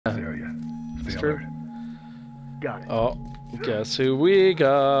area. Stay alert. Got it. Oh, guess who we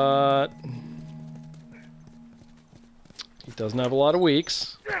got? He doesn't have a lot of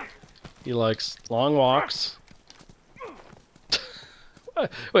weeks. He likes long walks.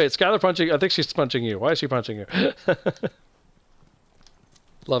 Wait, Skylar punching? I think she's punching you. Why is she punching you?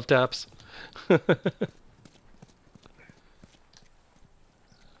 Love taps.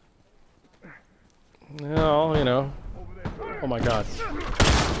 No, you know. Oh my god.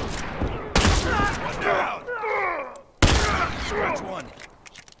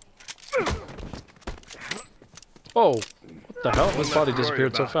 Oh, what the hell? His body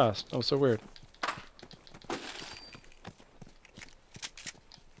disappeared so fast. That was so weird.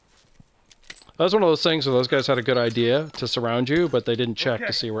 That was one of those things where those guys had a good idea to surround you, but they didn't check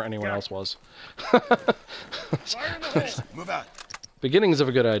to see where anyone else was. Move out. Beginnings of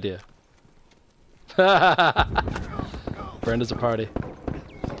a good idea. Brenda's a party.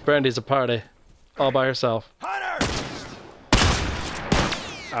 Brandy's a party. All by herself.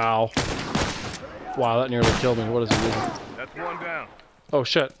 Ow. Wow, that nearly killed me. What is he doing? That's one down. Oh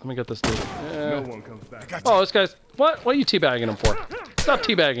shit, let me get this dude. No one comes back. Oh, this guy's... What? What are you teabagging him for? Stop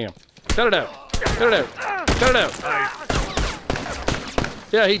teabagging him. Cut it out. Cut it out. Cut it out.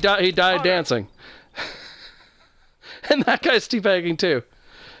 Yeah, he died dancing. And that guy's teabagging too.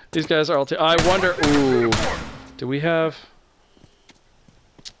 These guys are all I wonder... Ooh. Do we have...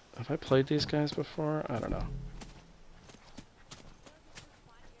 Have I played these guys before? I don't know.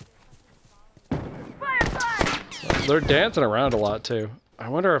 They're dancing around a lot too. I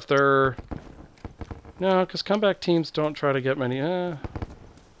wonder if they're... No, because comeback teams don't try to get many... I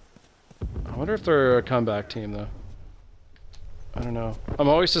wonder if they're a comeback team though. I don't know. I'm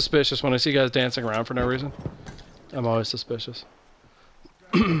always suspicious when I see guys dancing around for no reason. I'm always suspicious.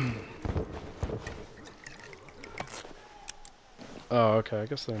 Oh, okay. I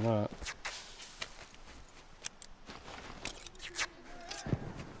guess they're not.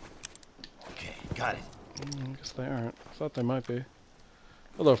 Okay, got it. I guess they aren't. I thought they might be.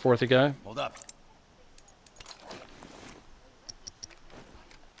 Hello, fourthy guy. Hold up.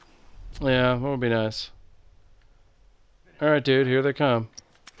 Yeah, that would be nice. Alright, dude. Here they come.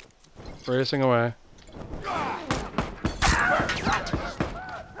 Racing away.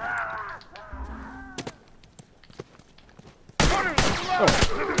 Oh,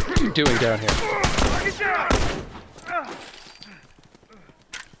 what are you doing down here?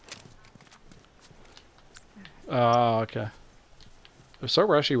 Oh, okay. They're so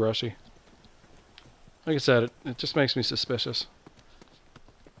rushy. Like I said, it just makes me suspicious.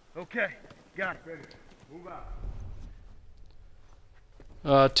 Okay, got it. Move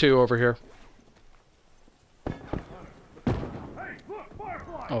out. Two over here.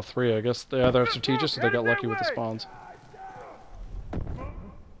 Oh, three, I guess. Yeah, they're strategic, so they got lucky with the spawns.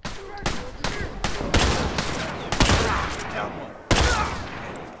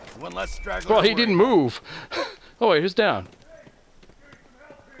 One less straggler. Well, he didn't move. Oh wait, who's down?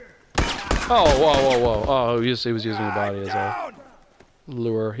 Oh, whoa. Oh, he was using the body as a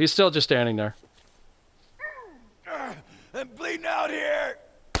lure. He's still just standing there. I'm bleeding out here.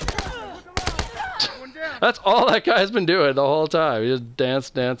 That's all that guy's been doing the whole time. He just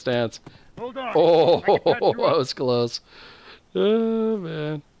dance. Hold on. Oh, that was close. Oh,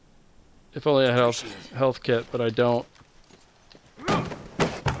 man. If only I had health kit, but I don't.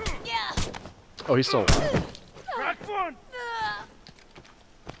 Oh, he's still alive.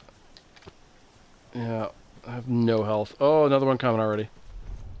 Yeah, I have no health. Oh, another one coming already.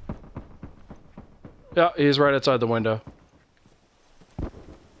 Yeah, he's right outside the window.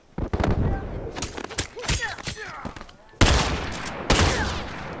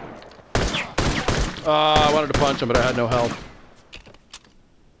 I wanted to punch him, but I had no health.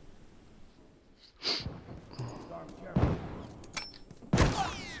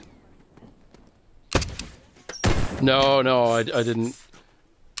 No, I didn't.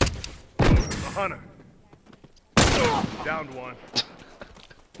 Hunter. Downed one.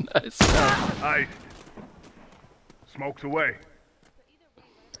 Nice. Ice. Smokes away.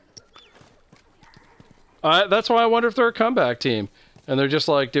 That's why I wonder if they're a comeback team. And they're just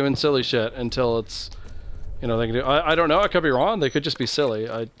like doing silly shit until it's, you know, they can do. I don't know. I could be wrong. They could just be silly.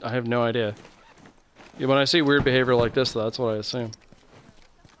 I have no idea. Yeah, when I see weird behavior like this, though, that's what I assume.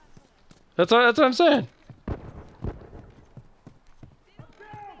 That's what I'm saying.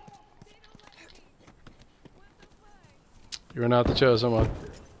 You're not the chosen one.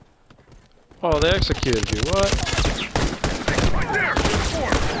 Oh, they executed you. What? Right there.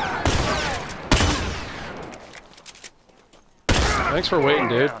 Thanks for waiting,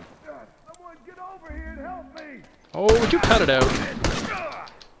 dude. Someone get over here and help me. Oh, would you cut it out?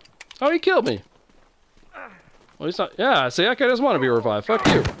 Oh, he killed me. Well, he's not. Yeah, see, that guy doesn't want to be revived. Fuck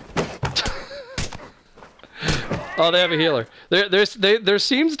you. Oh, they have a healer. There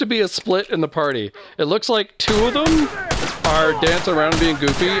seems to be a split in the party. It looks like 2 of them are dancing around and being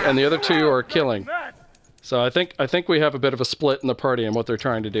goofy, and the other 2 are killing. So I think we have a bit of a split in the party and what they're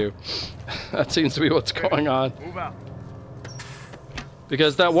trying to do. That seems to be what's going on. Move out.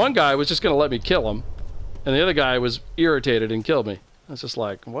 Because that one guy was just going to let me kill him, and the other guy was irritated and killed me. I was just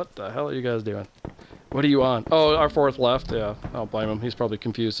like, what the hell are you guys doing? What are you on? Oh, our 4th left. Yeah, I don't blame him. He's probably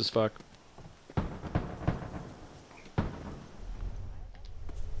confused as fuck.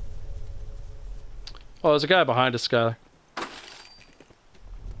 Oh, there's a guy behind us, Skylar.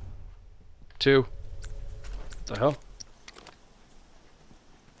 2. What the hell?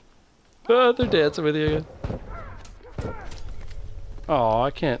 Oh, they're dancing with you again. Oh,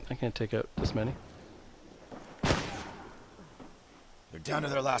 I can't take out this many. They're down to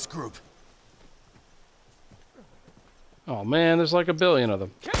their last group. Oh man, there's like a billion of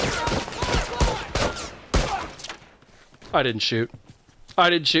them. I didn't shoot. No,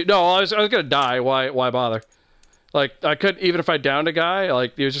 I was gonna die. Why bother? Like, I couldn't, even if I downed a guy,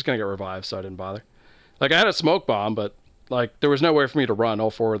 like, he was just gonna get revived, so I didn't bother. Like, I had a smoke bomb, but, like, there was nowhere for me to run. All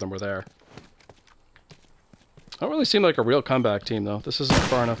 4 of them were there. I don't really seem like a real comeback team, though. This isn't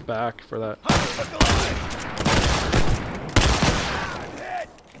far enough back for that.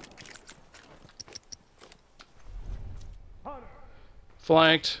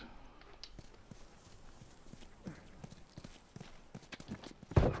 Flanked.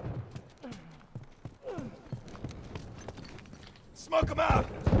 Smoke them out.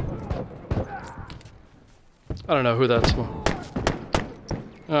 I don't know who that's for.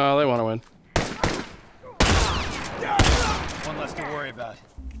 Oh, they want to win. One less to worry about.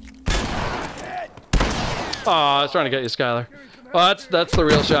 Oh, I was trying to get you, Skylar. Oh, that's the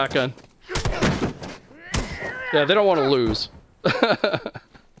real shotgun. Yeah, they don't want to lose.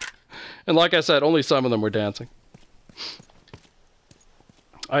 And like I said, only some of them were dancing.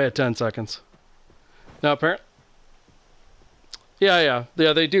 I had 10 seconds. Now, apparently... Yeah,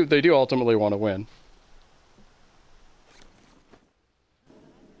 they do ultimately want to win.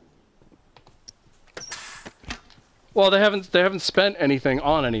 Well, they haven't spent anything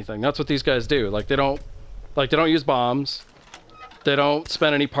on anything. That's what these guys do. Like they don't use bombs. They don't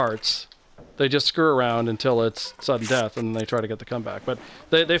spend any parts. They just screw around until it's sudden death, and they try to get the comeback. But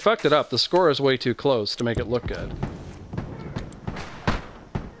they fucked it up. The score is way too close to make it look good.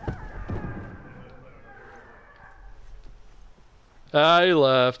 Ah, he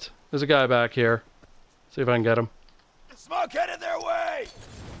left. There's a guy back here. See if I can get him. Smoke headed their way.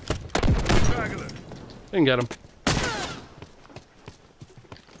 I can get him.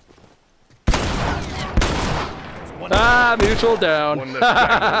 Ah, mutual down.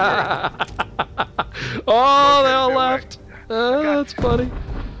 Oh, they all left. That's funny.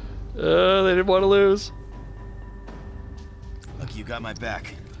 They didn't want to lose. Lucky you got my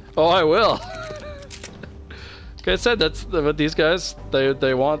back. Oh, I will. Like I said, that's what these guys.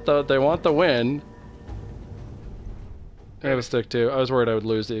 They want the win. I have a stick too. I was worried I would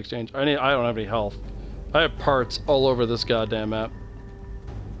lose the exchange. I don't have any health. I have parts all over this goddamn map.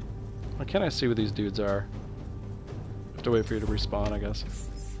 Why can't I see what these dudes are? I have to wait for you to respawn, I guess.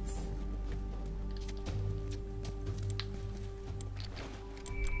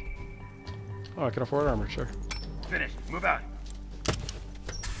 Oh, I can afford armor, sure. Finished. Move out.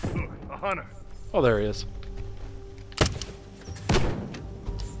 Look, a hunter. Oh, there he is.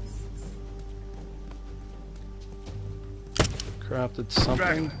 Crafted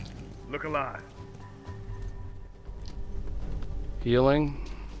something. Look alive. Healing.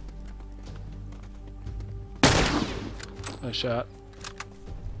 Nice shot.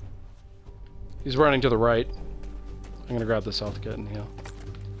 He's running to the right. I'm gonna grab this health kit and heal.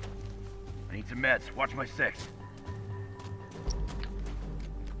 I need some meds. Watch my 6.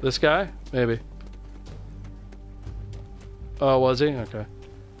 This guy? Maybe. Oh, was he? Okay.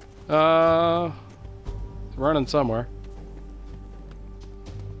 Running somewhere.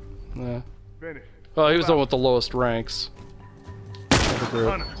 Yeah. Finish. Oh, he was the one with the lowest ranks. Of the group.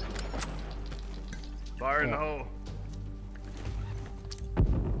 Hunter. Fire in the hole.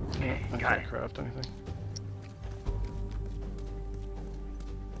 I can't craft anything.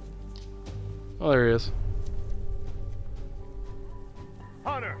 Oh, there he is.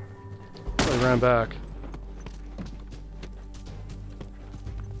 Hunter. Oh, he ran back.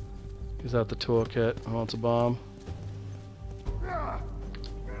 He's at the toolkit. Oh, it's a bomb.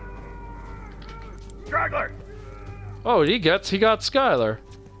 Straggler. Oh, he got Skylar.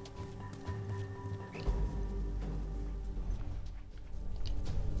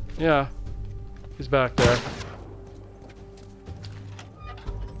 Yeah. He's back there.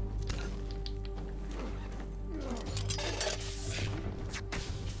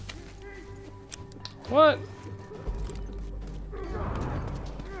 What?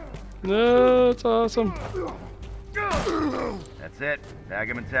 No, it's awesome. That's it.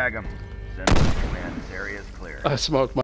 Bag him and tag him. Send him to command. This area is clear. I smoked my